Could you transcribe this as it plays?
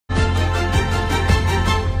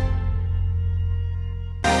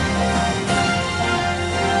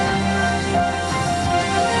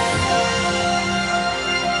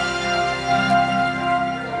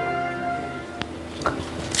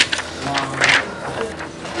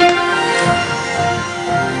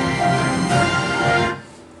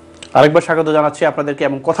আরেকবার স্বাগত জানাচ্ছি আপনাদেরকে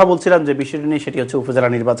এবং কথা বলছিলাম যে বিষয়টি নিয়ে, সেটি হচ্ছে উপজেলা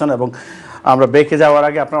নির্বাচন। এবং আমরা ব্রেকে যাওয়ার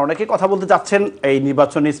আগে আপনারা অনেকেই কথা বলতে চাচ্ছেন এই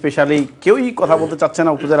নির্বাচন নিয়ে, স্পেশালি কেউই কথা বলতে চাচ্ছে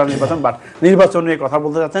না উপজেলা নির্বাচন, বাট নির্বাচন নিয়ে কথা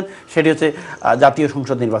বলতে চাচ্ছেন, সেটি হচ্ছে জাতীয়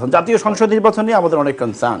সংসদ নির্বাচন। জাতীয় সংসদ নির্বাচন নিয়ে আমাদের অনেক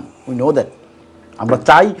কনসার্ন, উই নো দ্যাট। আমরা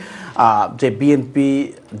চাই যে বিএনপি,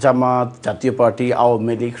 জামাত, জাতীয় পার্টি,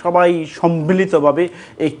 আওয়ামী লীগ সবাই সম্মিলিতভাবে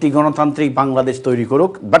একটি গণতান্ত্রিক বাংলাদেশ তৈরি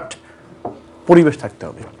করুক, বাট পরিবেশ থাকতে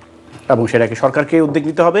হবে এবং সেটাকে সরকারকে উদ্যোগ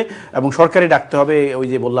নিতে হবে এবং সরকারই ডাকতে হবে। ওই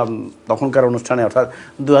যে বললাম তখনকার অনুষ্ঠানে, অর্থাৎ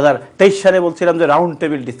 2023 সালে বলছিলাম যে রাউন্ড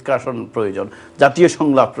টেবিল ডিসকাশন প্রয়োজন, জাতীয়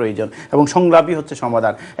সংলাপ প্রয়োজন এবং সংলাপই হচ্ছে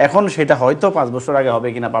সমাধান। এখন সেটা হয়তো 5 বছর আগে হবে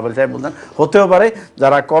কিনা পাবেল সাহেব বলছেন, হতেও পারে।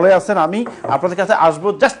 যারা কলে আছেন আমি আপনাদের কাছে আসবো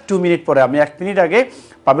জাস্ট 2 মিনিট পরে। আমি 1 মিনিট আগে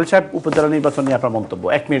পাবেল সাহেব উপজেলা নির্বাচন নিয়ে আপনার মন্তব্য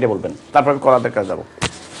 1 মিনিটে বলবেন, তারপর আমি কলাদের কাছে যাবো।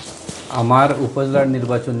 আমার উপজেলার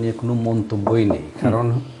নির্বাচন নিয়ে কোনো মন্তব্যই নেই,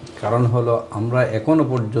 কারণ হলো আমরা এখনো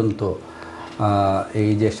পর্যন্ত এই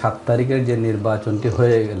যে 7 তারিখের যে নির্বাচনটি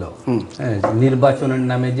হয়ে গেল, নির্বাচনের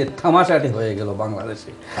নামে যে তামাশাটি হয়ে গেল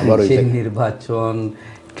বাংলাদেশে, সেই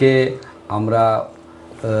নির্বাচনকে আমরা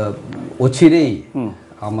অচিরেই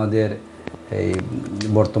আমাদের এই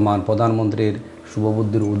বর্তমান প্রধানমন্ত্রীর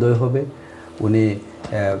শুভবুদ্ধির উদয় হবে, উনি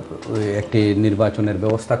একটি নির্বাচনের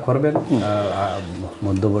ব্যবস্থা করবেন,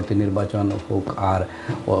 মধ্যবর্তী নির্বাচন হোক আর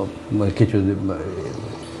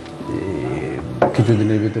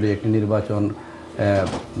কিছুদিনের ভিতরে একটি নির্বাচন,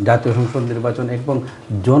 জাতীয় সংসদ নির্বাচন, এবং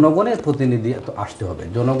জনগণের প্রতিনিধি আসতে হবে।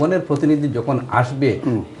 জনগণের প্রতিনিধি যখন আসবে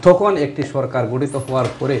তখন একটি সরকার গঠিত হওয়ার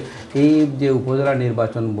পরে এই যে উপজেলা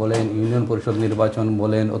নির্বাচন বলেন, ইউনিয়ন পরিষদ নির্বাচন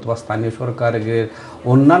বলেন, অথবা স্থানীয় সরকারের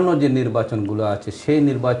অন্যান্য যে নির্বাচনগুলো আছে, সেই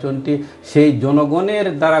নির্বাচনটি সেই জনগণের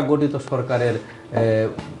দ্বারা গঠিত সরকারের।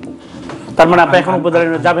 তার মানে আপনি এখন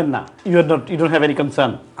উপজেলা যাবেন না? You don't have any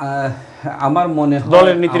concern? আমার মনে হয়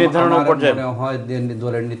দলের নীতি নির্ধারণের পর্যায়ে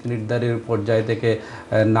দলের নীতি নির্ধারণের পর্যায় থেকে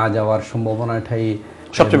না যাওয়ার সম্ভাবনাটাই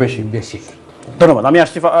সবচেয়ে বেশি। ধন্যবাদ। আমি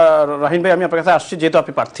আসছি রাহিন ভাই, আমি আপনার কাছে আসছি যেহেতু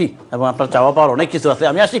আপনি প্রার্থী এবং আপনার চাওয়া পাওয়ার অনেক কিছু আছে।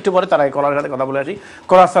 আমি আসছি একটু পরে, তার আগে কলার সাথে কথা বলে আসি।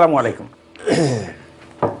 কলা, আসসালামু আলাইকুম।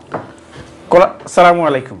 কলা, আসসালামু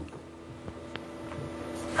আলাইকুম।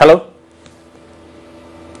 হ্যালো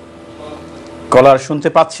কলার, শুনতে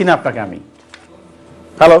পাচ্ছি না আপনাকে আমি।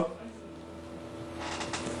 হ্যালো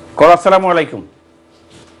কলার, আসসালামু আলাইকুম।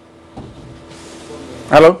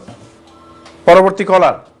 হ্যালো, পরবর্তী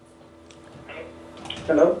কলার।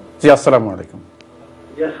 হ্যালো, জি আসসালামু আলাইকুম।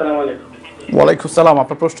 জি আসসালামু আলাইকুম। ওয়ালাইকুম সালাম।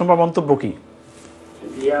 আপনার প্রশ্ন বা মন্তব্য কি?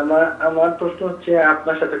 জি, আমার প্রশ্ন হচ্ছে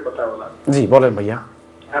আপনার সাথে কথা বলা। জি বলেন ভাইয়া।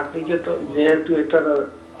 আপনি যেহেতু একটা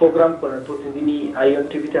প্রোগ্রাম করেন প্রতিদিনই, আইএন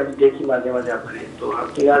টিভিতে আমি দেখি মাঝে মাঝে আপনি, তো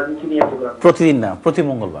আপনি রাজনীতি নিয়ে প্রোগ্রাম প্রতিদিন না, প্রতি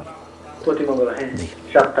মঙ্গলবার। প্রতি মঙ্গলবার, হ্যাঁ,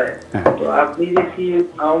 সপ্তাহে। তো আপনি দেখি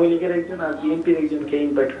আওয়ামী লীগের একজন আর বিএনপির একজনকে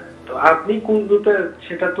ইনভাইট করেন, তো আপনি কোন গ্রুপের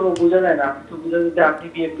সেটা তো বোঝা যায় না। আপনি তো বোঝা যায় যে আপনি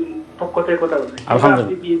বিএনপির পক্ষ থেকে কথা বলছেন,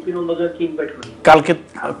 আপনি বিএনপির অন্যজনকে ইনভাইট করেন।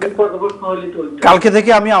 কালকে থেকে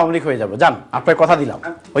আমি আওয়ামী লীগ হয়ে যাবো, জান, আপনার কথা দিলাম।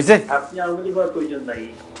 হয়েছে? আপনি আওয়ামী লীগ হওয়ার প্রয়োজন নাই,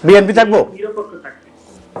 বিএনপি থাকবো। নিরপেক্ষ থাকবেন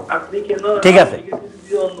আপনি। কেন? ঠিক আছে,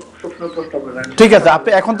 ঠিক আছে। আপনি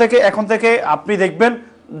এখন থেকে আপনি দেখবেন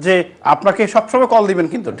যে আপনাকে সবসময় কল দিবেন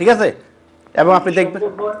কিন্তু, ঠিক আছে? এবং আপনি দেখবেন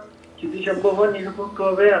যদি সম্ভব হয়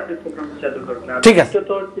নিরপেক্ষভাবে আপনি প্রোগ্রাম চালু করবেন। ঠিক আছে।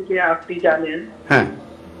 থেকে আপনি জানেন, হ্যাঁ,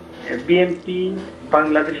 বিএনপি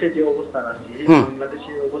বাংলাদেশে যে অবস্থান আছে,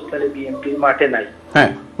 বাংলাদেশের অবস্থানে বিএনপি মাঠে নাই। হ্যাঁ,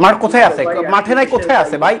 মাঠ কোথায় আছে? মাঠে নাই কোথায়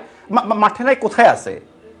আছে ভাই? মাঠে নাই কোথায় আছে?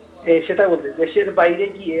 সেটা বলতে, দেশের বাইরে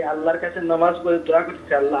গিয়ে আল্লাহর কাছে নামাজ পড়ে দোয়া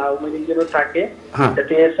করতে, আল্লাহ আওয়ামী লীগ যেন থাকে,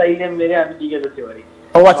 যাতে এসআইএম মেরে আমি লিগে যেতে পারি।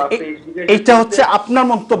 ও আচ্ছা, এইটা হচ্ছে আপনার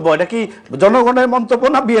মন্তব্য। এটা কি জনগণের মন্তব্য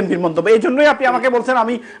না বিএনপির মন্তব্য? এই জন্যই আপনি আমাকে বলছেন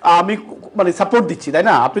আমি মানে সাপোর্ট দিচ্ছি, তাই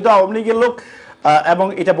না? আপনি তো আওয়ামী লীগের লোক এবং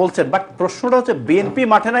এটা বলছেন, বাট প্রশ্নটা হচ্ছে বিএনপি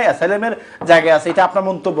মাঠে নাই, এসআইএমের জায়গায় আছে, এটা আপনার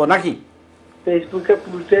মন্তব্য নাকি? ফেসবুকে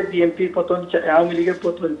পুলতে বিএনপির পতন চাই, আওয়ামী লীগের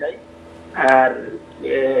পতন চাই, আর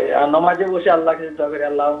নামাজে বসে আল্লাহকে দোয়া করে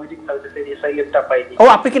আল্লাহ আওয়ামী লীগ এসআইএমটা পাইনি। ও,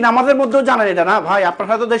 আপনি কি নামাজের মধ্যেও জানেন এটা না ভাই? আপনার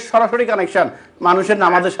সাথে তো সরাসরি কানেকশন মানুষের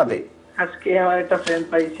নামাজের সাথে। আজকে আমার একটা ফ্রেন্ড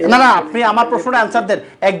পাইছে। না, আপনি আমার প্রশ্নের অ্যানসার দেন।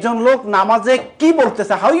 একজন লোক নামাজে কি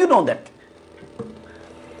বলতেছে, হাউ ইউ নো দ্যাট?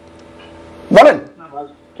 বলেন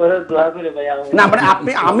না। মানে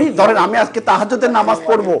আমি ধরেন আমি আজকে তাহাজ্জুদের নামাজ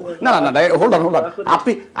পড়বো না, হোল্ড অন।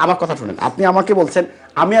 আপনি আমার কথা শুনেন। আপনি আমাকে বলছেন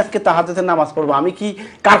আমি আজকে তাহাজ্জুদের নামাজ পড়বো, আমি কি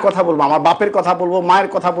কার কথা বলবো? আমার বাপের কথা বলবো, মায়ের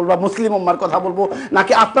কথা বলবো, মুসলিম উম্মার কথা বলবো,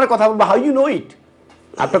 নাকি আপনার কথা বলবো? হাউ ইউ নো ইট?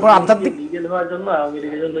 আপনার কোনো আধ্যাত্মিক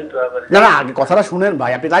না, আগে কথাটা শুনেন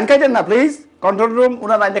ভাই। আপনি লাইন খাইছেন না please, control room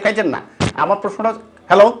owner line দেখাইছেন না। আমার প্রশ্নটা,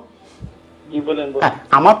 হ্যালো,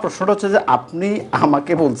 আমার প্রশ্নটা হচ্ছে যে আপনি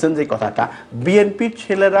আমাকে বলছেন যে কথাটা বিএনপির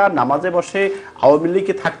ছেলেরা নামাজে বসে আওয়ামী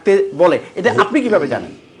লীগে থাকতে বলে, এটা আপনি কিভাবে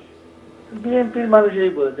জানেন? বিএনপির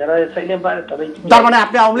মানুষই বলে, যারা চাইলে পারে তারাই। তার মানে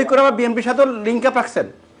আপনি আওয়ামী লীগ করে আবার বিএনপির সাথে লিঙ্ক আপ রাখছেন?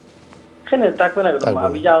 থাকবে না,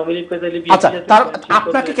 আমি যে আওয়ামী লীগ করে আচ্ছা, তার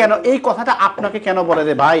আপনাকে কেন এই কথাটা আপনাকে কেন বলে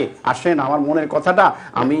যে ভাই আসেন আমার মনের কথাটা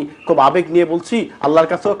আমি খুব আবেগ নিয়ে বলছি, আল্লাহর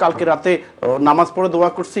কাছেও কালকে রাতে নামাজ পড়ে দোয়া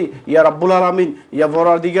করছি, ইয়া রাব্বুল আলামিন, ইয়া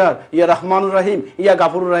বরাদিগার, ইয়া রহমানুর রাহিম, ইয়া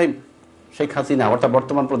গাফুরুর রাহিম, শেখ হাসিনা অর্থাৎ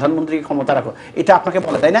বর্তমান প্রধানমন্ত্রীকে ক্ষমতা রাখো, এটা আপনাকে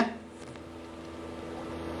বলে, তাই না?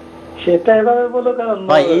 সেটা এভাবে বলো, কারণ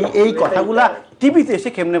ভাই এই কথাগুলা টিভিতে এসে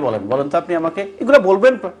কেমনে বলেন বলেন তো আপনি আমাকে? এগুলো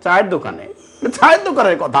বলবেন চায়ের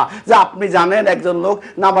দোকানের কথা, যে আপনি জানেন একজন লোক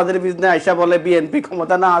নামাজের বিজনে আইসা বলে বিএনপি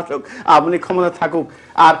ক্ষমতা না আসুক, আপনি ক্ষমতা থাকুক,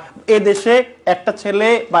 আর এ দেশে একটা ছেলে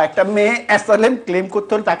বা একটা মেয়ে অ্যাসাইলাম ক্লেম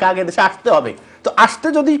করতে হলে তাকে আগে দেশে আসতে হবে। তো আসতে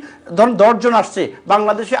যদি ধরুন 10 জন আসছে,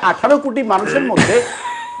 বাংলাদেশে 18 কোটি মানুষের মধ্যে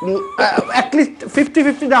অ্যাটলিস্ট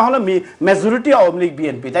 50-50 না হলে মেজরিটি আওয়ামী লীগ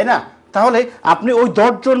বিএনপি, তাই না? তাহলে আপনি ওই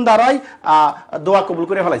 10 জন দ্বারাই দোয়া কবুল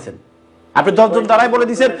করে ফেলাইছেন। আপনি 10 জন দ্বারাই বলে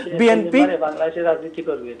দিয়েছেন বিএনপি বাংলাদেশের রাজনীতি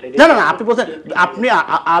করবে। না আপনি বলছেন, আপনি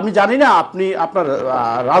আমি জানি না আপনি আপনার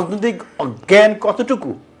রাজনৈতিক জ্ঞান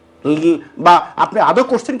কতটুকু, বা আপনি আদৌ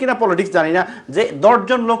করছেন কিনা পলিটিক্স জানি না, যে 10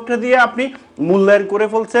 জন লোককে দিয়ে আপনি মূল্যায়ন করে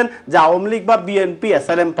ফেলছেন যে আওয়ামী লীগ বা বিএনপি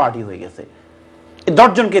এসএলএম পার্টি হয়ে গেছে 10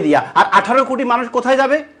 জনকে দিয়া। আর 18 কোটি মানুষ কোথায়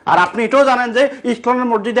যাবে? আর আপনি এটাও জানেন যে ইসলামের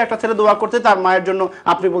মসজিদে একটা ছেলে দোয়া করতে, তার মায়ের জন্য,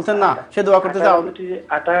 আপনি বলছেন না সে দোয়া করতে,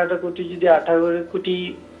 18 কোটি যদি 18 কোটি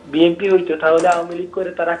বিএনপি হইতো তাহলে আওয়ামী লীগ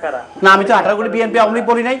করে তারা কারা? না, আমি তো 18 কোটি বিএনপি আওয়ামী লীগ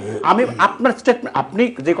বলি নাই। আমি আপনার স্টেটমেন্ট, আপনি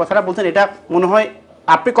যে কথাটা বলছেন এটা মনে হয়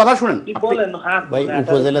আপনি কথা শুনেন, ভাই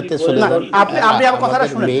উপজেলাতে চলে যান, আপনি আমার কথাটা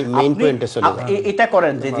শুনেন, মেইন পয়েন্টে চলে যান। এটা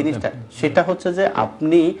করেন যে জিনিসটা, সেটা হচ্ছে যে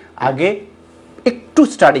আপনি আগে একটু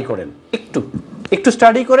স্টাডি করেন, একটু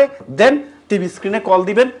স্টাডি করে দেন টিভি স্ক্রিনে কল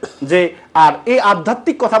দিবেন যে, আর এই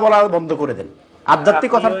আধ্যাত্মিক কথা বলা বন্ধ করে দেন।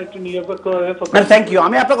 আধ্যাত্মিক কথা থ্যাংক ইউ,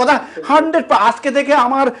 আমি আপনার কথা 100 আজকে থেকে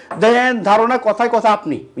আমার দেন ধারণা কথায় কথা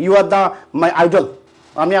আপনি, you R the my idol,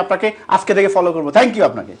 আমি আপনাকে আজকে থেকে ফলো করবো। থ্যাংক ইউ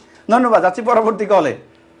আপনাকে, ধন্যবাদ। যাচ্ছি পরবর্তী কলে।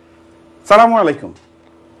 সালামু আলাইকুম।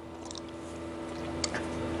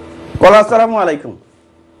 কল, আসসালামু আলাইকুম।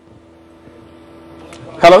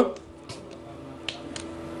 হ্যালো,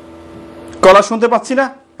 কলা শুনতে পাচ্ছি না।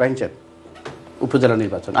 প্রাইনচেন উপজেলা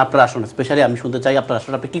নির্বাচন আপনার আসন, স্পেশালি আমি শুনতে চাই আপনার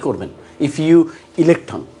আসলে আপনি কি করবেন ইফ ইউ ইলেক্ট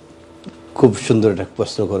হন? খুব সুন্দর একটা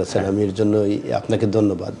প্রশ্ন করেছেন, আমি এর জন্য আপনাকে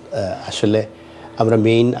ধন্যবাদ। আসলে আমরা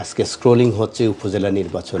মেইন আজকে স্ক্রোলিং হচ্ছে উপজেলা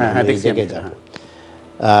নির্বাচন, এই জায়গায় যাব,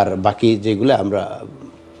 আর বাকি যেগুলো আমরা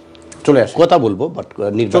চলে আসে কথা বলবো, বাট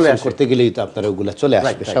নির্বাচন করতে গেলেই তো আপনারা ওগুলো চলে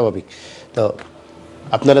আসবে, স্বাভাবিক। তো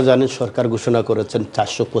আপনারা জানেন সরকার ঘোষণা করেছেন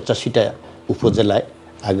 485টা উপজেলায়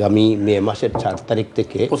আগামী মে মাসের 4 তারিখ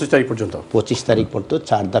থেকে 25 তারিখ পর্যন্ত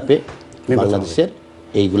 4 ধাপে বাংলাদেশের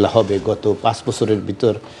এইগুলা হবে। গত 5 বছরের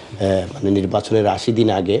ভিতর মানে নির্বাচনের 80 দিন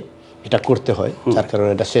আগে এটা করতে হয়, যার কারণে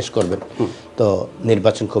এটা শেষ করবেন। তো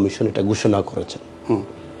নির্বাচন কমিশন এটা ঘোষণা করেছেন।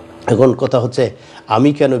 এখন কথা হচ্ছে আমি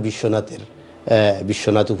কেন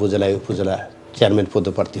বিশ্বনাথ উপজেলা চেয়ারম্যান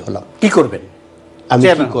পদপ্রার্থী হলাম? কি করবেন? আমি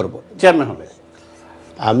কি করব? চেয়ারম্যান হবে।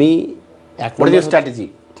 আমি স্ট্র্যাটেজি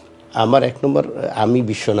আমার 1 নম্বর, আমি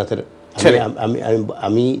বিশ্বনাথের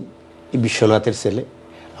আমি বিশ্বনাথের ছেলে।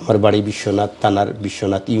 আমার বাড়ি বিশ্বনাথ থানার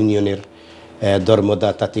বিশ্বনাথ ইউনিয়নের ধর্মদা,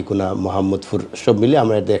 তাতিকুনা, মোহাম্মদপুর সব মিলে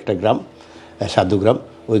আমাদের একটা গ্রাম, সাধুগ্রাম।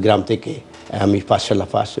 ওই গ্রাম থেকে আমি পাঠশালা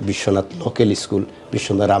pass, Biswanath local school,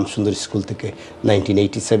 Biswanath Ramsundar school থেকে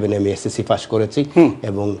 1987 আমি এসএসসি পাস করেছি,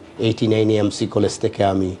 এবং 89 এমসি কলেজ থেকে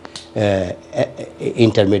আমি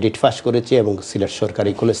ইন্টারমিডিয়েট পাস করেছি, এবং সিলেট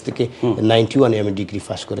সরকারি কলেজ থেকে 91 আমি ডিগ্রি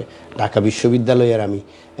পাস করে ঢাকা বিশ্ববিদ্যালয়ের আমি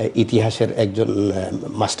ইতিহাসের একজন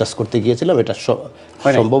মাস্টার্স করতে গিয়েছিলাম। এটা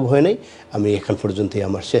সম্ভব হয় নাই, আমি এখন পর্যন্তই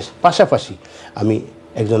আমার শেষ। পাশাপাশি আমি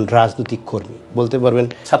একজন রাজনৈতিক কর্মী বলতে পারবেন।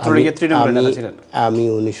 আমি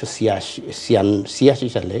 1986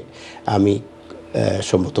 সালে আমি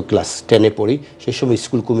সম্ভবত ক্লাস 10-এ পড়ি। সেই সময়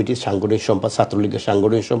স্কুল কমিটির সাংগঠনিক সম্পাদক, ছাত্রলীগের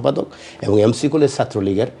সাংগঠনিক সম্পাদক, এবং এমসি কলেজ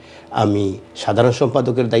ছাত্রলীগের আমি সাধারণ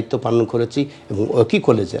সম্পাদকের দায়িত্ব পালন করেছি, এবং একই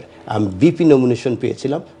কলেজের আমি বিপি নমিনেশন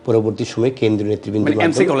পেয়েছিলাম। পরবর্তী সময়ে কেন্দ্রীয় নেতৃবৃন্দ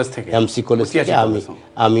এমসি কলেজ থেকে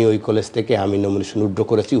আমি ওই কলেজ থেকে আমি নমিনেশন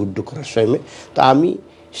উইথড্র করার সময়। তো আমি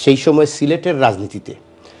সেই সময় সিলেটের রাজনীতিতে,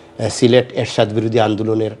 সিলেট এরশাদ বিরোধী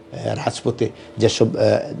আন্দোলনের রাজপথে যেসব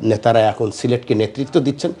নেতারা এখন সিলেটকে নেতৃত্ব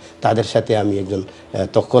দিচ্ছেন, তাদের সাথে আমি একজন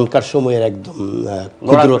তখনকার সময়ের একদম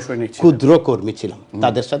ক্ষুদ্র কর্মী ছিলাম,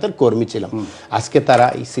 তাদের সাথে কর্মী ছিলাম। আজকে তারা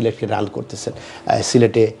এই সিলেটকে রান করতেছেন।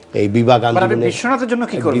 সিলেটে এই বিভাগ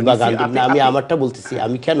আন্দোলনের আমি আমারটা বলতেছি,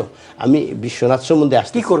 আমি বিশ্বনাথ সম্বন্ধে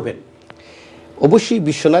কি করবেন। অবশ্যই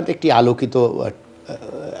বিশ্বনাথ একটি আলোকিত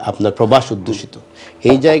আপনার প্রবাস উদ্দেশিত।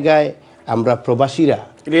 এই জায়গায় আমরা প্রবাসীরা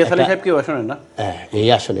এই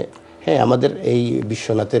আসনে হ্যাঁ আমাদের এই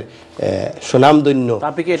বিশ্বনাথের সুনামধন্য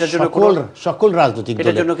আপনি কি এটার জন্য সকল রাজনৈতিক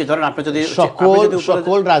এটার জন্য কি ধরেন আপনি যদি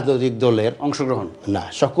সকল রাজনৈতিক দলের অংশগ্রহণ না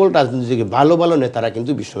সকল রাজনৈতিক ভালো ভালো নেতারা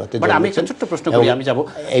কিন্তু বিশ্বনাথে আমি একটা ছোট্ট প্রশ্ন করি, আমি যাব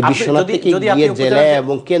এই বিশ্বনাথ থেকে গিয়ে জেলা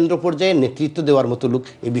এবং কেন্দ্র পর্যায়ে নেতৃত্ব দেওয়ার মতো লোক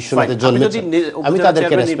এই বিশ্বনাথে জন্মেছেন, আমি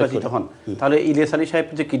তাদেরকে রেসপেক্ট করি। তাহলে ইলিয়াস আলী সাহেব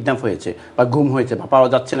যে কিডন্যাপ হয়েছে বা গুম হয়েছে বা পাওয়া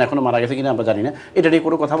যাচ্ছে না, এখনো মারা গেছে কিনা আমরা জানি না, এটা নিয়ে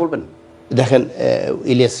কোনো কথা বলবেন? দেখেন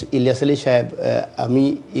ইলিয়াস আলী সাহেব, আমি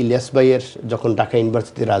ইলিয়াস ভাইয়ের যখন ঢাকা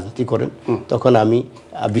ইউনিভার্সিটিতে রাজনীতি করেন তখন আমি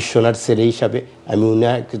বিশ্বনাথ ছেলে হিসাবে আমি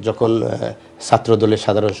উনাকে যখন ছাত্র দলের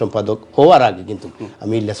সাধারণ সম্পাদক হওয়ার আগে কিন্তু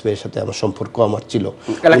আমি ইলিয়াস ভাইয়ের সাথে আমার সম্পর্ক আমার ছিল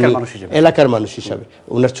এলাকার মানুষ হিসাবে।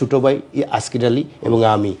 ওনার ছোটো ভাই আসকির আলী এবং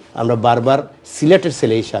আমরা বারবার সিলেটের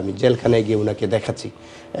ছেলে হিসেবে আমি জেলখানায় গিয়ে ওনাকে দেখাচ্ছি।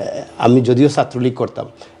 আমি যদিও ছাত্রলীগ করতাম,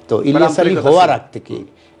 তো ইলিয়াস আলী হওয়ার আগ থেকে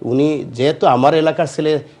উনি যেহেতু আমার এলাকার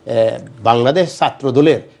ছেলে বাংলাদেশ ছাত্র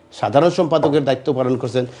দলের সাধারণ সম্পাদকের দায়িত্ব পালন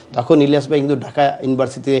করছেন, তখন ইলিয়াস ভাই কিন্তু ঢাকা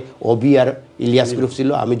ইউনিভার্সিটিতে ওবি আর ইলিয়াস গ্রুপ ছিল,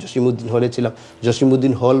 আমি জসিমউদ্দিন হলে ছিলাম।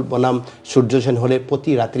 জসিমউদ্দিন হল বনাম সূর্য সেন হলে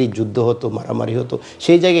প্রতি রাত্রি যুদ্ধ হতো, মারামারি হতো।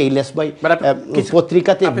 সেই জায়গায় ইলিয়াস ভাই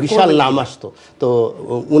পত্রিকাতে বিশাল নাম আসতো, তো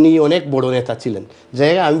উনি অনেক বড় নেতা ছিলেন।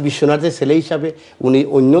 জায়গায় আমি বিশ্বনাথের ছেলে হিসাবে উনি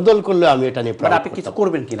অন্য দল করলেও আমি এটা নিয়ে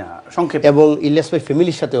করবেন কিনা সংক্ষেপে। এবং ইলিয়াস ভাই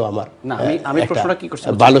ফ্যামিলির সাথেও আমার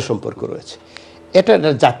ভালো সম্পর্ক রয়েছে। এটা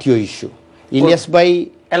একটা জাতীয় ইস্যু। ইলিয়াস ভাই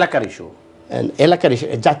এলাকার ইস্যু,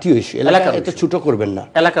 জাতীয় ইস্যু, এটা ছোট করবেন না,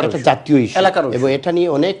 এটা জাতীয় ইস্যু এবং এটা নিয়ে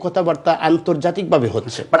অনেক কথাবার্তা আন্তর্জাতিকভাবে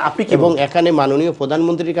হচ্ছে। এবং এখানে মাননীয়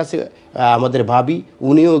প্রধানমন্ত্রীর কাছে আমাদের ভাবি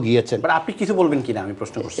উনিও গিয়েছেন। আপনি কিছু বলবেন কিনা আমি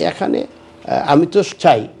প্রশ্ন করছি। এখানে আমি তো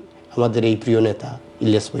চাই আমাদের এই প্রিয় নেতা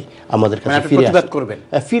ইলিয়াস ভাই আমাদের কাছে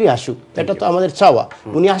ফিরে আসুক, এটা তো আমাদের চাওয়া।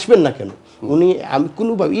 উনি আসবেন না কেন? উনি আমি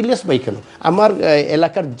কোনোভাবে ইলিয়াস ভাই কেন, আমার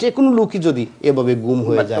এলাকার যে কোনো লোকই যদি এভাবে গুম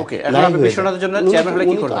হয়ে যায়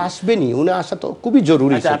আসবেনি, উনি আসা তো খুবই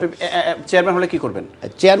জরুরি। চেয়ারম্যান হলে কি করবেন?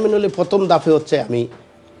 চেয়ারম্যান হলে প্রথম দাফে হচ্ছে আমি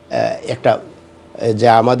একটা যে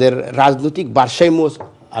আমাদের রাজনৈতিক ভারসাম্য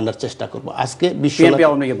আনার চেষ্টা করব। আজকে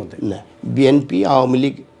BNP Awami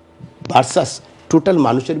League versus total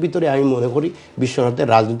মানুষের ভিতরে আমি মনে করি বিশ্বনাথের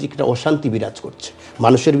রাজনৈতিক একটা অশান্তি বিরাজ করছে,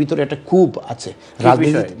 মানুষের ভিতরে একটা ক্ষোভ আছে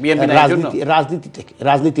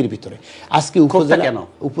রাজনীতির ভিতরে। আজকে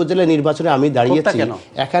উপজেলা নির্বাচনে আমি দাঁড়িয়েছি,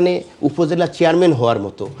 এখানে উপজেলা চেয়ারম্যান হওয়ার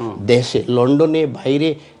মতো দেশে লন্ডনে বাইরে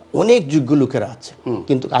অনেক যোগ্য লোকেরা আছে,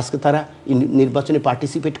 কিন্তু আজকে তারা নির্বাচনে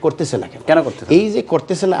পার্টিসিপেট করতেছে না। কেন করতেছে? এই যে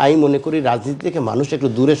করতেছে না, আমি মনে করি রাজনীতি থেকে মানুষ একটু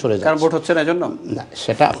দূরে সরে যায়। ভোট হচ্ছে না এজন্য না,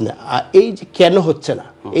 সেটা আপনি এই যে কেন হচ্ছে না,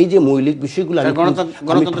 এই যে মৌলিক বিষয়গুলো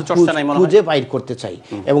আমি খুঁজে বাইর করতে চাই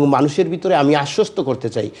এবং মানুষের ভিতরে আমি আশ্বস্ত করতে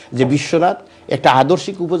চাই যে বিশ্বনাথ একটা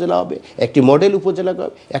আদর্শিক উপজেলা হবে, একটি মডেল উপজেলা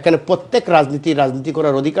হবে। এখানে প্রত্যেক রাজনীতি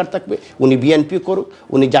করার অধিকার থাকবে। উনি বিএনপি করুক,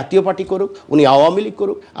 উনি জাতীয় পার্টি করুক, উনি আওয়ামী লীগ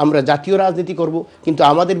করুক, আমরা জাতীয় রাজনীতি করব, কিন্তু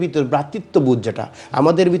আমাদের ভিতরে ভ্রাতৃত্ববোধ যেটা,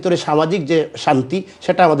 আমাদের ভিতরে সামাজিক যে শান্তি,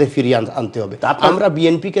 সেটা আমাদের ফিরিয়ে আনতে হবে। আমরা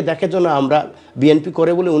বিএনপিকে দেখে জন্য আমরা বিএনপি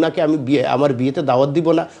করে বলে উনাকে আমি আমার বিয়েতে দাওয়াত দিব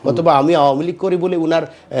না, অথবা আমি আওয়ামী লীগ করি বলে উনার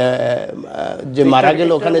যে মারা গেল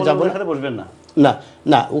ওখানে যাবো না। না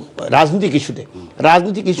না, রাজনৈতিক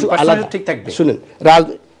ইস্যু আলাদা, ঠিক থাকবে। শুনেন,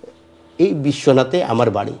 এই বিশ্বনাথে আমার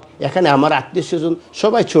বাড়ি, এখানে আমার আত্মীয় স্বজন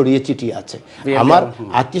সবাই ছড়িয়ে ছিটিয়ে আছে। আমার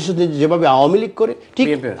আত্মীয় স্বজন যেভাবে আওয়ামী লীগ করে, ঠিক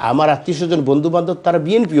আমার আত্মীয় স্বজন বন্ধু বান্ধব তারা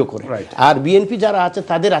বিএনপিও করে, আর বিএনপি যারা আছে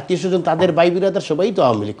তাদের আত্মীয় স্বজন তাদের ভাই বিরাদার সবাই তো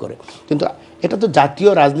আওয়ামী লীগ করে। কিন্তু এটা তো জাতীয়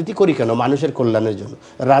রাজনীতি করি কেন? মানুষের কল্যাণের জন্য।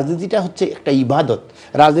 রাজনীতিটা হচ্ছে একটা ইবাদত।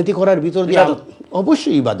 রাজনীতি করার ভিতর দিয়ে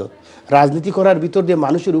অবশ্যই ইবাদত, রাজনীতি করার ভিতর দিয়ে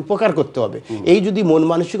মানুষের উপকার করতে হবে। এই যদি মন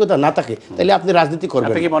মানসিকতা না থাকে তাহলে আপনি রাজনীতি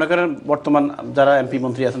করবেন। আপনি কি মনে করেন বর্তমান যারা এমপি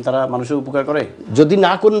মন্ত্রী আছেন তারা মানুষের উপকার করে? যদি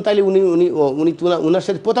না করেন তাহলে উনার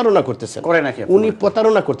সাথে প্রতারণা করতেছেন, উনি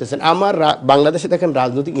প্রতারণা করতেছেন। আমার বাংলাদেশে দেখেন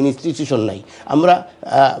রাজনৈতিক ইনস্টিটিউশন নাই, আমরা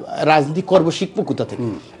রাজনীতি করব শিখবো কোথা থেকে?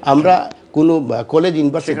 আমরা কোনো কলেজ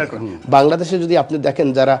ইউনিভার্সিটি বাংলাদেশে যদি আপনি দেখেন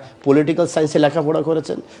যারা পলিটিক্যাল সায়েন্সে লেখাপড়া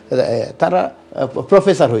করেছেন তারা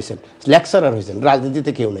প্রফেসর হয়েছেন, লেকচারার হয়েছেন,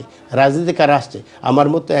 রাজনীতিতে কেউ নেই। রাজনীতিতে কারা আসছে? আমার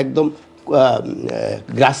মতো একদম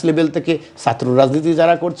গ্রাস লেভেল থেকে ছাত্র রাজনীতি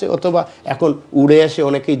যারা করছে, অথবা এখন উড়ে এসে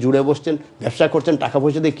অনেকেই জুড়ে বসছেন, ব্যবসা করছেন, টাকা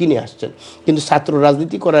পয়সা দিয়ে কিনে আসছেন। কিন্তু ছাত্র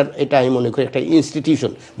রাজনীতি করার এটা আমি মনে করি একটা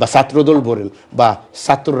ইনস্টিটিউশন, বা ছাত্রদল বলেন বা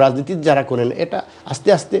ছাত্র রাজনীতি যারা করেন, এটা আস্তে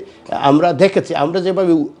আস্তে আমরা দেখেছি। আমরা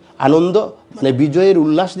যেভাবে আনন্দ মানে বিজয়ের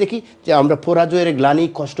উল্লাস দেখি, যে আমরা পরাজয়ের গ্লানি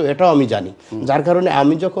কষ্ট এটাও আমি জানি। যার কারণে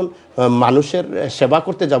আমি যখন মানুষের সেবা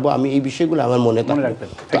করতে যাব আমি এই বিষয়গুলো আমার মনে রাখবো।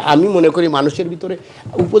 তো আমি মনে করি মানুষের ভিতরে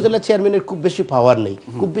উপজেলা চেয়ারম্যানের খুব বেশি পাওয়ার নেই,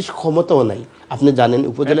 খুব বেশি ক্ষমতাও নাই। আপনি জানেন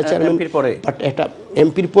উপজেলা চেয়ারম্যান বাট এটা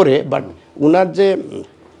এমপির পরে, বাট উনার যে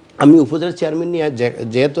আমি উপজেলা চেয়ারম্যান নিয়ে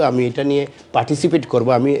যেহেতু আমি এটা নিয়ে পার্টিসিপেট করব,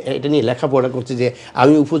 আমি এটা নিয়ে লেখাপড়া করছি যে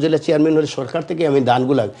আমি উপজেলা চেয়ারম্যান হলে সরকার থেকে আমি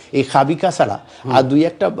দানগুলা এই খাবিকা ছাড়া আর দুই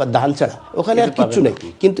একটা দান ছাড়া ওখানে আর কিচ্ছু নেই।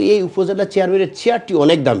 কিন্তু এই উপজেলা চেয়ারম্যানের চেয়ারটি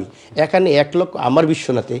অনেক দামি। এখানে 1 লক্ষ, আমার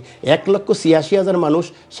বিশ্বনাথে 1,86,000 মানুষ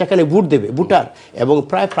সেখানে ভোট দেবে, ভোটার, এবং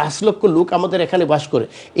প্রায় 5 লক্ষ লোক আমাদের এখানে বাস করে।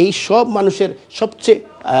 এই সব মানুষের সবচেয়ে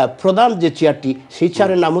প্রধান যে চেয়ারটি, সেই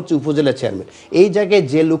চেয়ারের নাম হচ্ছে উপজেলা চেয়ারম্যান। এই জায়গায়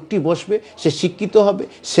যে লোকটি বসবে সে শিক্ষিত হবে,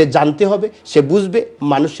 সে জানতে হবে, সে বুঝবে,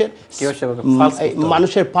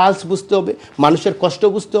 মানুষের পালস বুঝতে হবে, মানুষের কষ্ট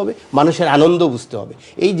বুঝতে হবে, মানুষের আনন্দ বুঝতে হবে।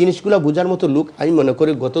 এই জিনিসগুলো বোঝার মতো লোক আমি মনে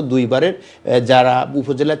করি গত 2 বারের যারা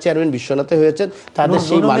উপজেলা চেয়ারম্যান বিশ্বনাথে হয়েছেন তাদের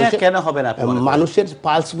সেই মানুষের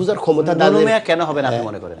পালস বুঝার ক্ষমতা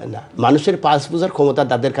মানুষের পালস বুঝার ক্ষমতা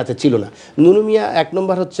তাদের কাছে ছিল না। নুনু মিয়া 1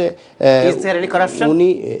 নম্বর হচ্ছে উনি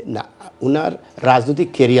না, উনার রাজনৈতিক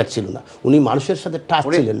ক্যারিয়ার ছিল না, উনি মানুষের সাথে টাচ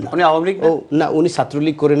ছিলেন না। না, উনি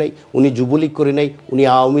ছাত্রলীগ করে নাই, উনি যুবলীগ করে নাই, উনি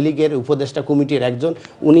আওয়ামী লীগের উপদেষ্টা কমিটির একজন।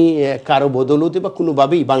 উনি কারো বদৌলতে বা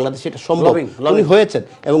কোনোভাবেই বাংলাদেশে এটা সম্ভব উনি হয়েছেন,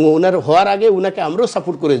 এবং ওনার হওয়ার আগে উনাকে আমরাও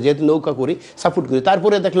সাপোর্ট করি, যেহেতু নৌকা করি সাপোর্ট করি।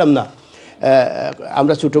 তারপরে দেখলাম না,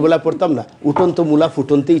 আমরা ছোটবেলা পড়তাম না, উঠন্ত মূলা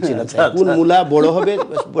ফুটন্তেই ছিল, কোন মূলা বড় হবে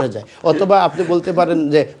পড়ে যায়। অথবা আপনি বলতে পারেন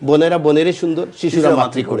যে বনেরা বনেরই সুন্দর, শিশুরা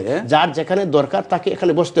মাতৃ করে, যার যেখানে দরকার তাকে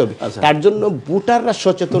এখানে বসতে হবে। তার জন্য ভোটাররা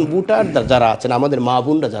সচেতন, ভোটার যারা আছেন, আমাদের মা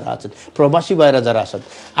বোনরা যারা আছেন, প্রবাসী ভাইরা যারা আছেন,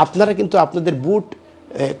 আপনারা কিন্তু আপনাদের ভোট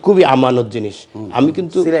খুবই আমানত জিনিস। আমি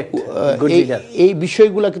কিন্তু এই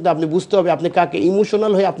বিষয়গুলো কিন্তু আপনি বুঝতে হবে, আপনি কাকে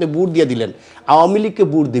ইমোশনাল হয়ে আপনি ভোট দিয়ে দিলেন, আওয়ামী লীগকে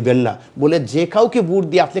ভোট দিবেন না বলে যে কাউকে ভোট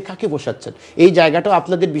দিয়ে আপনি কাকে বসাচ্ছেন। এই জায়গাটাও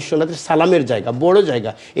আপনাদের বিশ্বনাথের সালামের জায়গা, বড়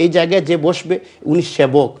জায়গা। এই জায়গায় যে বসবে উনি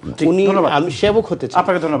সেবক, উনি, আমি সেবক হতে চাই।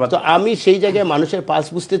 আপনাকে ধন্যবাদ। তো আমি সেই জায়গায় মানুষের পালস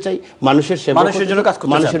বুঝতে চাই, মানুষের সেবক, মানুষের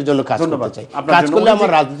জন্য কাজ করতে চাই। কাজ করলে আমার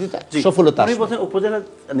রাজনীতিতে সফলতা আসবে। উপজেলা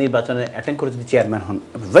নির্বাচনে অ্যাটেন্ড করে যদি চেয়ারম্যান হন,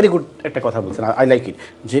 ভেরি গুড একটা কথা বলছেন, আই লাইক ইট,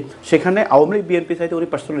 যে সেখানে আওয়ামী লীগ বিএনপি চাইতে উনি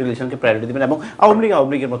পার্সোনাল রিলেশনকে প্রায়োরিটি দেবেন, এবং আওয়ামী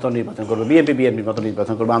লীগের মতো নির্বাচন করবে, বিএনপি বিএনপির মতো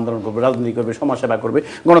নির্বাচন করবে, আন্দোলন করবে, রাজনীতি করবে, সমাজসেবা করবে,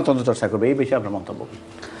 গণতন্ত্র চর্চা করবে। এই বিষয়ে আপনার মন্তব্য?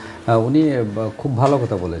 উনি খুব ভালো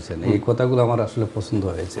কথা বলেছেন, এই কথাগুলো আমার আসলে পছন্দ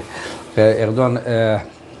হয়েছে। একজন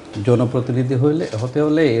জনপ্রতিনিধি হতে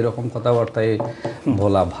হলে এরকম কথাবার্তায়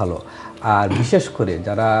বলা ভালো। আর বিশেষ করে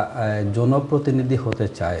যারা জনপ্রতিনিধি হতে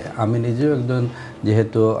চায়, আমি নিজেও একজন,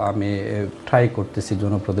 যেহেতু আমি ট্রাই করতেছি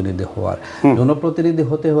জনপ্রতিনিধি হওয়ার। জনপ্রতিনিধি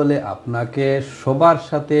হতে হলে আপনাকে সবার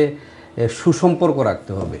সাথে সুসম্পর্ক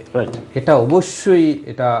রাখতে হবে, এটা অবশ্যই,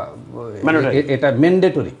 এটা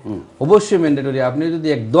ম্যান্ডেটরি, অবশ্যই ম্যান্ডেটরি। আপনি যদি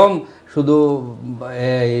একদম শুধু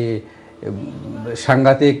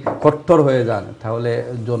সাংঘাতিক কট্টর হয়ে যান তাহলে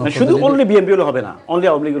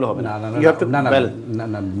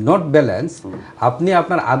নট ব্যালেন্স। আপনি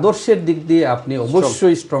আপনার আদর্শের দিক দিয়ে আপনি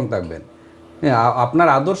অবশ্যই স্ট্রং থাকবেন, আপনার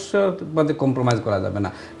আদর্শের মধ্যে কম্প্রোমাইজ করা যাবে না,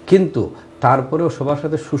 কিন্তু তারপরেও সবার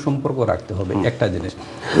সাথে সুসম্পর্ক রাখতে হবে, একটা জিনিস।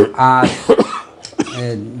 আর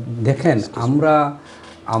দেখেন,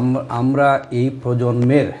 আমরা এই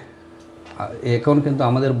প্রজন্মের, এখন কিন্তু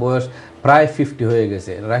আমাদের বয়স প্রায় 50 হয়ে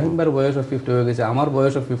গেছে, রাহিম ভাইয়ের বয়সও 50 হয়ে গেছে, আমার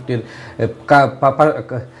বয়সও 50-র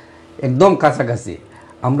একদম কাছাকাছি।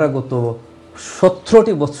 আমরা গত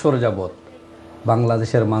 17টি বছর যাবৎ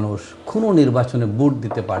বাংলাদেশের মানুষ কোনো নির্বাচনে ভোট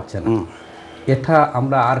দিতে পারছে না। এটা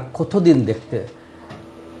আমরা আর কতদিন দেখতে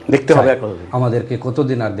হবে, আমাদেরকে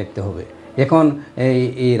কতদিন আর দেখতে হবে? এখন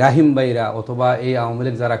এই রাহিম ভাইরা অথবা এই আওয়ামী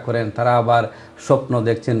লীগ যারা করেন, তারা আবার স্বপ্ন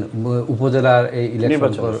দেখছেন উপজেলার এই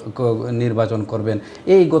নির্বাচন করবেন।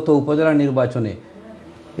 এই গত উপজেলা নির্বাচনে,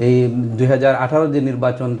 এই 2018 যে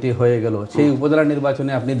নির্বাচনটি হয়ে গেল, সেই উপজেলা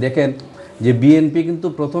নির্বাচনে আপনি দেখেন যে বিএনপি কিন্তু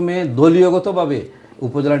প্রথমে দলীয়গতভাবে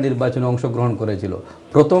উপজেলা নির্বাচনে অংশগ্রহণ করেছিল।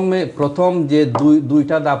 প্রথম যে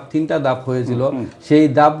 2টা ধাপ 3টা ধাপ হয়েছিল, সেই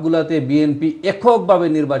ধাপগুলোতে বিএনপি এককভাবে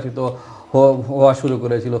নির্বাচিত হওয়া শুরু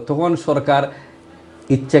করেছিল। তখন সরকার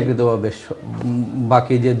ইচ্ছাকৃতভাবে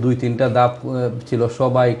বাকি যে 2-3টা ধাপ ছিল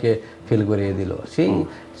সবাইকে ফেল করিয়ে দিল।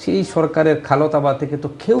 সেই সরকারের খালতাবা থেকে তো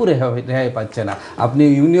কেউ রেহাই পাচ্ছে না। আপনি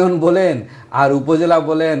ইউনিয়ন বলেন, আর উপজেলা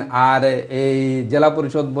বলেন, আর এই জেলা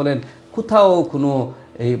পরিষদ বলেন, কোথাও কোনো,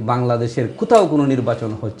 এই বাংলাদেশের কোথাও কোনো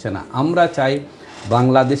নির্বাচন হচ্ছে না। আমরা চাই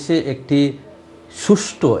বাংলাদেশে একটি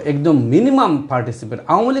সুষ্ঠু, একদম মিনিমাম পার্টিসিপেট।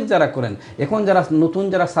 আওয়ামী লীগ যারা করেন, এখন নতুন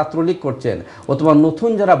যারা ছাত্রলীগ করছেন অথবা নতুন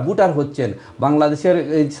যারা ভোটার হচ্ছেন, বাংলাদেশের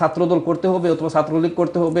এই ছাত্রদল করতে হবে অথবা ছাত্রলীগ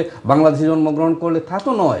করতে হবে, বাংলাদেশে জন্মগ্রহণ করলে তা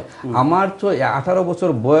তো নয়। আমার তো 18 বছর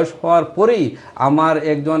বয়স হওয়ার পরেই আমার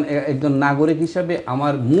একজন নাগরিক হিসাবে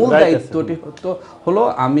আমার মূল দায়িত্বটি হলো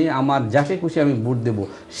আমি আমার যাকে খুশি আমি ভোট দেব।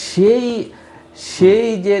 সেই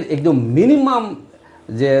যে একদম মিনিমাম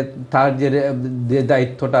যে তার যে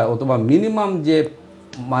দায়িত্বটা অথবা মিনিমাম যে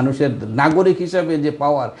মানুষের নাগরিক হিসাবে যে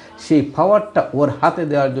পাওয়ার, সেই পাওয়ারটা ওর হাতে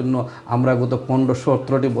দেওয়ার জন্য আমরা গত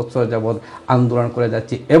 15-17টি বছর যাবৎ আন্দোলন করে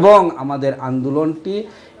যাচ্ছি এবং আমাদের আন্দোলনটি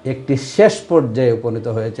একটি শেষ পর্যায়ে উপনীত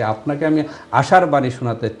হয়েছে। আপনাকে আমি আশার বাণী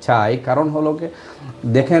শোনাতে চাই, কারণ হলো কি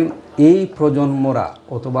দেখেন, এই প্রজন্মরা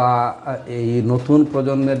অথবা এই নতুন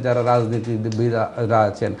প্রজন্মের যারা রাজনীতিবিদরা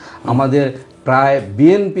আছেন, আমাদের প্রায়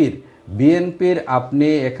বিএনপির আপনি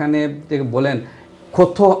এখানে থেকে বলেন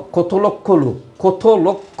কত লক্ষ লোক, কত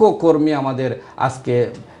লক্ষ কর্মী আমাদের আজকে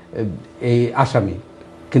এই আসামি,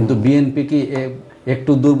 কিন্তু বিএনপি কি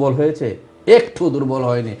একটু দুর্বল হয়েছে? একটু দুর্বল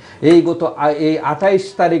হয়নি। এই 28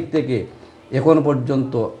 তারিখ থেকে এখন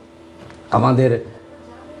পর্যন্ত আমাদের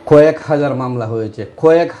কয়েক হাজার মামলা হয়েছে,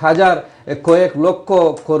 কয়েক লক্ষ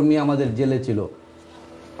কর্মী আমাদের জেলে ছিল।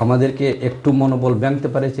 আমাদেরকে একটু মনোবল ভাঙতে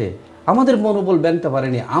পারেছে? আমাদের মনোবল ভাঙতে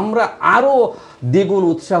পারেনি। আমরা আরও দ্বিগুণ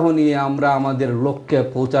উৎসাহ নিয়ে আমরা আমাদের লক্ষ্যে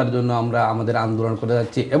পৌঁছার জন্য আমরা আমাদের আন্দোলন করে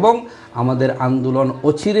যাচ্ছি এবং আমাদের আন্দোলন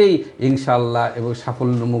অচিরেই ইনশাআল্লাহ এবং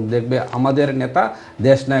সাফল্যের মুখ দেখবে। আমাদের নেতা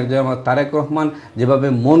দেশনায়ক জনাব তারেক রহমান যেভাবে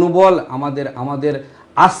মনোবল, আমাদের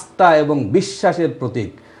আস্থা এবং বিশ্বাসের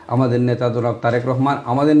প্রতীক আমাদের নেতা জনাব তারেক রহমান,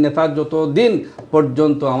 আমাদের নেতা যতদিন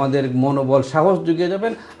পর্যন্ত আমাদের মনোবল সাহস জুগিয়ে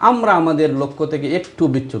যাবেন, আমরা আমাদের লক্ষ্য থেকে একটু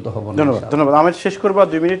বিচ্যুত হব না। ধন্যবাদ। আমি শেষ করবো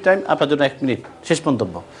 2 মিনিট টাইম, আপনার জন্য 1 মিনিট শেষ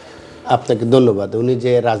মন্তব্য। আপনাকে ধন্যবাদ। উনি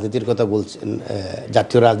যে রাজনীতির কথা বলছেন,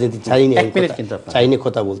 জাতীয় রাজনীতি চাইনি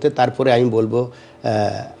কথা বলতে, তারপরে আমি বলবো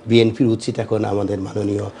বিএনপির উচিত এখন আমাদের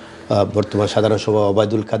মাননীয় বর্তমান সাধারণ সভা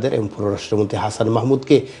ওবায়দুল কাদের এবং পররাষ্ট্রমন্ত্রী হাসান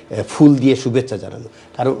মাহমুদকে ফুল দিয়ে শুভেচ্ছা জানানো,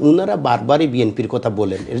 কারণ ওনারা বারবারই বিএনপির কথা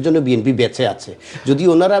বলেন, এর জন্য বিএনপি বেঁচে আছে। যদি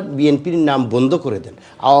ওনারা বিএনপির নাম বন্ধ করে দেন,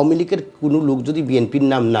 আওয়ামী লীগের কোনো লোক যদি বিএনপির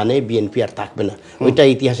নাম না নেয়, বিএনপি আর থাকবে না, ওইটা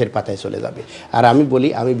ইতিহাসের পাতায় চলে যাবে। আর আমি বলি,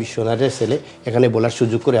 আমি বিশ্বনাথের ছেলে, এখানে বলার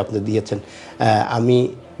সুযোগ করে আপনি দিয়েছেন, আমি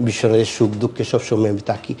বিশ্বনাথের সুখ দুঃখে সবসময় আমি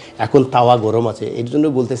থাকি। এখন তাওয়া গরম আছে, এর জন্য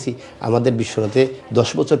বলতেছি আমাদের বিশ্বনাথে 10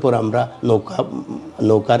 বছর পর আমরা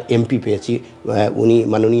নৌকার এমপি পেয়েছি। উনি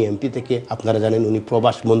মাননীয় এমপি থেকে আপনারা জানেন উনি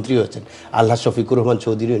প্রবাস মন্ত্রী হয়েছেন। আল্লাহ শফিকুর রহমান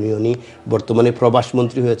চৌধুরী উনি বর্তমানে প্রবাস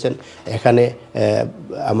মন্ত্রী হয়েছেন। এখানে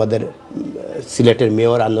আমাদের সিলেটের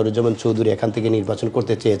মেয়র আনোয়ারুজ্জামান চৌধুরী এখান থেকে নির্বাচন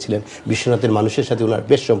করতে চেয়েছিলেন। বিশ্বনাথের মানুষের সাথে ওনার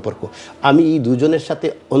বেশ সম্পর্ক। আমি এই দুজনের সাথে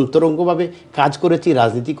অন্তরঙ্গভাবে কাজ করেছি,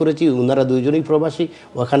 রাজনীতি করেছি। ওনারা দুইজনই প্রবাসী।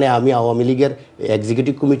 ওখানে আমি আওয়ামী লীগের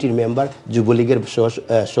এক্সিকিউটিভ কমিটির মেম্বার, যুবলীগের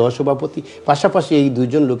সহসভাপতি। পাশাপাশি এই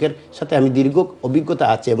দুইজন লোকের সাথে আমি দীর্ঘ অভিজ্ঞতা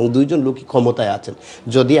আছে এবং দুইজন লোকই ক্ষমতায় আছেন।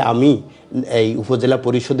 যদি আমি এই উপজেলা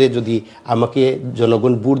পরিষদে যদি আমাকে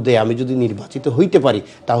জনগণ ভোট দেয়, আমি যদি নির্বাচিত হইতে পারি,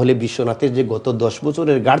 তাহলে বিশ্বনাথের যে গত 10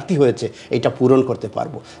 বছরের ঘাটতি হয়েছে এটা পূরণ করতে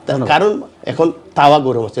পারবো। তার কারণ এখন তাওয়া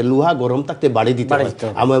গরম আছে, লোহা গরম থাকতে বাড়ি দিতে হয়।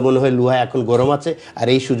 আমার মনে হয় লোহা এখন গরম আছে। আর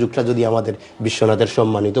এই সুযোগটা যদি আমাদের বিশ্বনাথের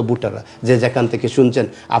সম্মানিত ভোটাররা যে যেখান থেকে শুনছেন,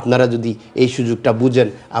 আপনারা যদি এই সুযোগটা বুঝেন,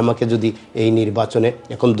 আমাকে যদি এই নির্বাচনে,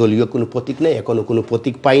 এখন দলীয় কোনো প্রতীক নেই, এখনো কোনো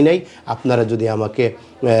প্রতীক পাই নাই, আপনারা যদি আমাকে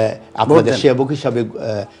আপনাদের সেবক হিসাবে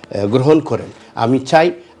গ্রহণ করেন, আমি চাই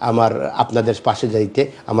আপনাদের পাশে যাইতে,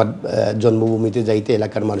 আমার জন্মভূমিতে যাইতে,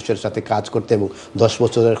 এলাকার মানুষের সাথে কাজ করতে এবং 10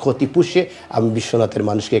 বছরের ক্ষতি পুষে আমি বিশ্বনাথের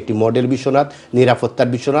মানুষকে একটি মডেল বিশ্বনাথ,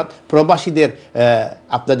 নিরাপত্তার বিশ্বনাথ, প্রবাসীদের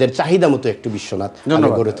আপনাদের চাহিদা মতো একটি বিশ্বনাথ আমি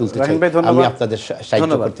গড়ে তুলতে চাই। আমি আপনাদের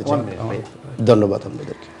সাহায্য করতে চাই। ধন্যবাদ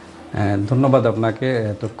আপনাদেরকে। ধন্যবাদ আপনাকে।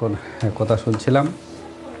 এতক্ষণ কথা শুনছিলাম।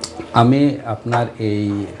 আমি আপনার এই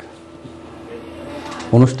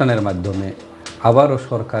অনুষ্ঠানের মাধ্যমে আবারও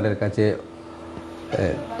সরকারের কাছে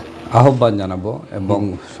আহ্বান জানাবো এবং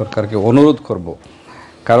সরকারকে অনুরোধ করব,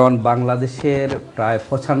 কারণ বাংলাদেশের প্রায়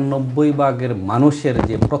 95% মানুষের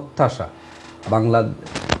যে প্রত্যাশা,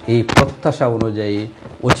 এই প্রত্যাশা অনুযায়ী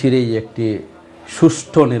অচিরেই একটি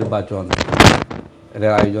সুষ্ঠু নির্বাচন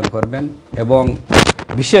আয়োজন করবেন এবং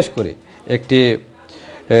বিশেষ করে একটি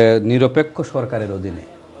নিরপেক্ষ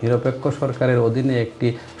সরকারের অধীনে একটি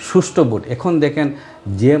সুষ্ঠু ভোট। এখন দেখেন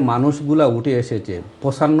যে মানুষগুলা উঠে এসেছে,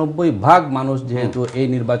 95% মানুষ যেহেতু এই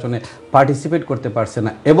নির্বাচনে পার্টিসিপেট করতে পারছে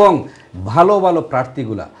না, এবং ভালো ভালো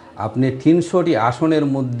প্রার্থীগুলা, আপনি 300টি আসনের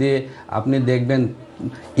মধ্যে আপনি দেখবেন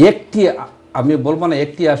একটি, আমি বলবো না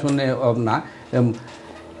একটি আসনে না,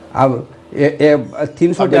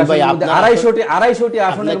 300টি আড়াইশোটি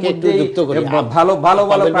আসনের মধ্যে ভালো ভালো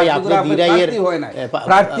ভালো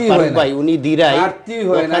প্রার্থী হয় না। উনি দিরাই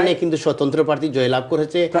ওখানে কিন্তু স্বতন্ত্র প্রার্থী জয়লাভ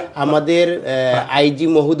করেছে। আমাদের আইজি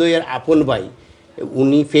মহোদয়ের আপন ভাই,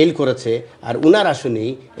 উনি ফেল করেছে, আর উনার আসনেই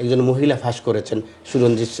একজন মহিলা ফাঁস করেছেন,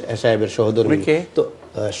 সুরঞ্জিত সাহেবের সহধর্মী। তো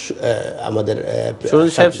আমাদের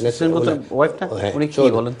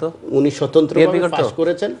উনি স্বতন্ত্র ফাঁস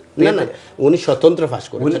করেছেন। না না, উনি স্বতন্ত্র ফাঁস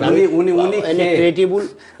করেছেন।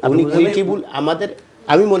 আমাদের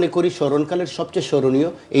আমি মনে করি স্মরণকালের সবচেয়ে স্মরণীয়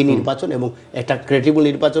এই নির্বাচন, এবং একটা ক্রেডিবল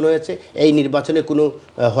নির্বাচন হয়েছে। এই নির্বাচনে কোনো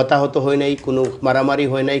হতাহত হয় নাই, কোনো মারামারি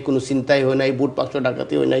হয় নাই, কোনো ছিনতাই হয় নাই, বুট বাক্স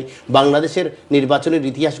ডাকাতি হয় নাই। বাংলাদেশের নির্বাচনের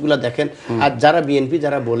ইতিহাসগুলো দেখেন। আর যারা বিএনপি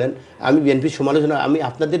যারা বলেন আমি বিএনপির সমালোচনা, আমি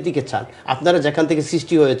আপনাদের দিকে চান, আপনারা যেখান থেকে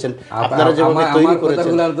সৃষ্টি হয়েছেন, আপনারা যেভাবে তৈরি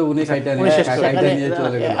করেছেন।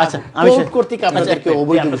 আচ্ছা, আমি শেষ কর্তৃক আপনাদেরকে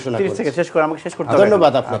অবৈধ ঘোষণা করছি। শেষ করে আমাকে শেষ করতে হবে।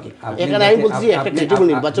 ধন্যবাদ আপনাকে। এখানে আমি বলছি একটা ক্রেডিবল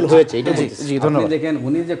নির্বাচন হয়েছে, এটা জি ধন্যবাদ। দেখেন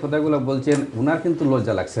উনি যে কথাগুলো বলছেন উনার কিন্তু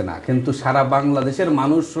লজ্জা লাগছে না, কিন্তু সারা বাংলাদেশের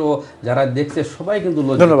মানুষও যারা দেখছে সবাই কিন্তু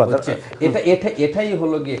লজ্জা হচ্ছে। এটাই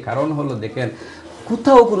হলো গিয়ে কারণ হলো, দেখেন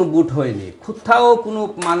কোথাও কোনো বুট হয়নি, কোথাও কোনো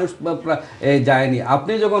মানুষ যায়নি।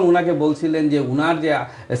 আপনি যখন উনাকে বলছিলেন যে উনার যে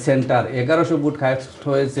সেন্টার 1100 বুট কাস্ট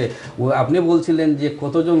হয়েছে, আপনি বলছিলেন যে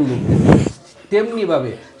কতজন লোক,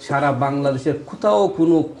 তেমনিভাবে সারা বাংলাদেশের কোথাও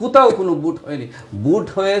কোনো বুট হয়নি। বুট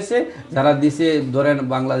হয়েছে যারা দিছে, ধরেন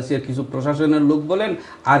বাংলাদেশের কিছু প্রশাসনের লোক বলেন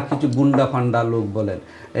আর কিছু গুন্ডা ফান্ডা লোক বলেন,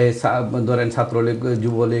 এই ধরেন ছাত্রলীগ,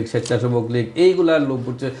 যুবলীগ, স্বেচ্ছাসেবক লীগ, এইগুলার লোক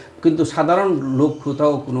বুঝছে, কিন্তু সাধারণ লোক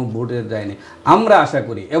কোথাও কোনো ভোটে যায়নি। আমরা আশা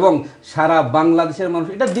করি এবং সারা বাংলাদেশের মানুষ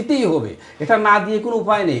এটা দিতেই হবে, এটা না দিয়ে কোনো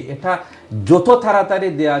উপায় নেই। এটা যত তাড়াতাড়ি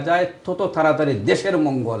দেয়া যায় তত তাড়াতাড়ি দেশের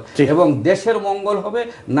মঙ্গল, এবং দেশের মঙ্গল হবে।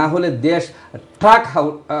 না হলে দেশ ট্রাক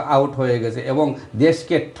আউট হয়ে গেছে, এবং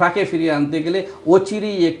দেশকে ট্রাকে ফিরিয়ে আনতে গেলে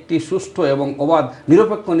অচিরেই একটি সুষ্ঠু এবং অবাধ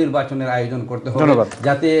নিরপেক্ষ নির্বাচনের আয়োজন করতে হবে,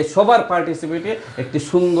 যাতে সবার পার্টিসিপেটে একটি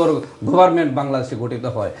সুন্দর গভর্নমেন্ট বাংলাদেশে গঠিত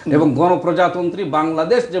হয়। এবং গণপ্রজাতন্ত্রী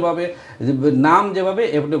বাংলাদেশ যেভাবে নাম, যেভাবে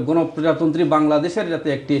গণপ্রজাতন্ত্রী বাংলাদেশের যাতে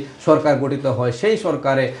একটি সরকার গঠিত হয়, সেই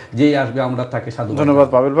সরকারে যেই আসবে আমরা তাকে সাধু। ধন্যবাদ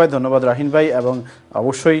পাবেল ভাই, ধন্যবাদ রাহিন ভাই। এবং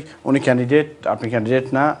অবশ্যই উনি ক্যান্ডিডেট, আপনি ক্যান্ডিডেট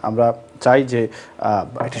না। আমরা চাই যে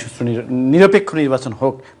একটি সুষ্ঠু নিরপেক্ষ নির্বাচন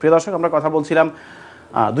হোক। প্রিয় দর্শক, আমরা কথা বলছিলাম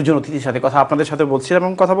দুজন অতিথির সাথে, কথা আপনাদের সাথে বলছিলাম,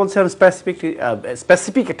 এবং কথা বলছিলাম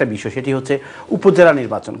স্পেসিফিক একটা বিষয়, সেটি হচ্ছে উপজেলা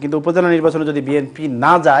নির্বাচন। কিন্তু উপজেলা নির্বাচনে যদি বিএনপি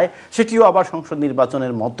না যায়, সেটিও আবার সংসদ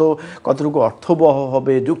নির্বাচনের মতো কতটুকু অর্থবহ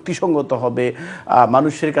হবে, যুক্তিসঙ্গত হবে,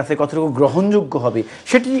 মানুষের কাছে কতটুকু গ্রহণযোগ্য হবে,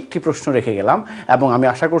 সেটি একটি প্রশ্ন রেখে গেলাম। এবং আমি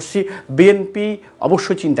আশা করছি বিএনপি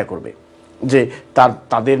অবশ্যই চিন্তা করবে যে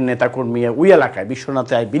তাদের নেতাকর্মী ওই এলাকায়,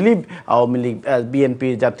 বিশ্বনাথে I believe Awami League, BNP,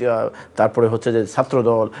 জাতীয়, তারপরে হচ্ছে যে ছাত্র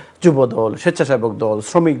দল, যুব দল, স্বেচ্ছাসেবক দল,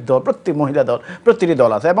 শ্রমিক দল, প্রত্যেক মহিলা দল, প্রতিটি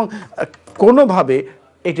দল আছে, এবং কোনোভাবে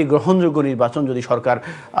একটি গ্রহণযোগ্য নির্বাচন যদি সরকার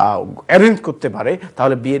অ্যারেঞ্জ করতে পারে,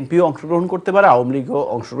 তাহলে বিএনপিও অংশগ্রহণ করতে পারে, আওয়ামী লীগও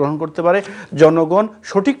অংশগ্রহণ করতে পারে, জনগণ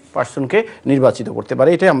সঠিক পার্সনকে নির্বাচিত করতে পারে,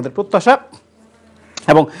 এটাই আমাদের প্রত্যাশা।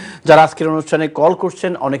 এবং যারা আজকের অনুষ্ঠানে কল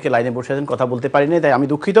করছেন, অনেকে লাইনে বসে আছেন, কথা বলতে পারিনি, তাই আমি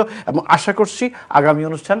দুঃখিত, এবং আশা করছি আগামী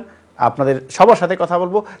অনুষ্ঠান আপনাদের সবার সাথে কথা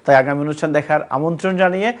বলবো। তাই আগামী অনুষ্ঠান দেখার আমন্ত্রণ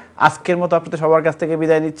জানিয়ে আজকের মতো আপনাদের সবার কাছ থেকে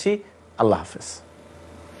বিদায় নিচ্ছি। আল্লাহ হাফেজ।